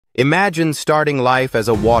Imagine starting life as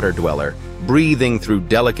a water dweller, breathing through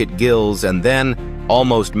delicate gills and then,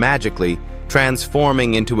 almost magically,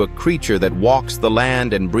 transforming into a creature that walks the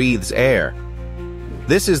land and breathes air.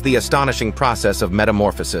 This is the astonishing process of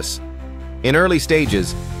metamorphosis. In early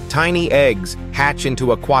stages, tiny eggs hatch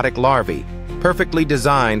into aquatic larvae, perfectly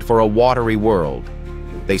designed for a watery world.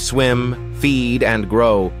 They swim, feed, and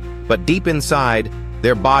grow, but deep inside,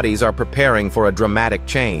 their bodies are preparing for a dramatic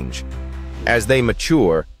change. As they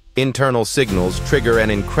mature, internal signals trigger an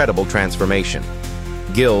incredible transformation.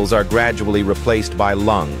 Gills are gradually replaced by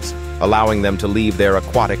lungs, allowing them to leave their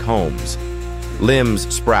aquatic homes.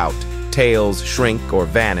 Limbs sprout, tails shrink or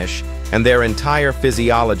vanish, and their entire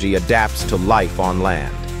physiology adapts to life on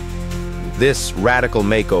land. This radical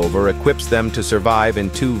makeover equips them to survive in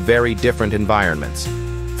two very different environments,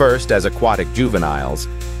 first as aquatic juveniles,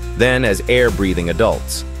 then as air-breathing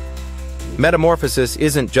adults. Metamorphosis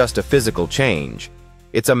isn't just a physical change,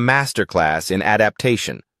 it's a masterclass in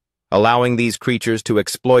adaptation, allowing these creatures to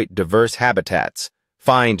exploit diverse habitats,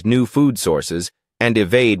 find new food sources, and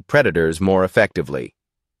evade predators more effectively.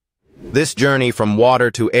 This journey from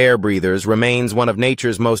water to air breathers remains one of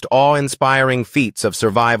nature's most awe-inspiring feats of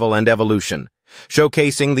survival and evolution,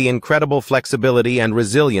 showcasing the incredible flexibility and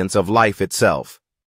resilience of life itself.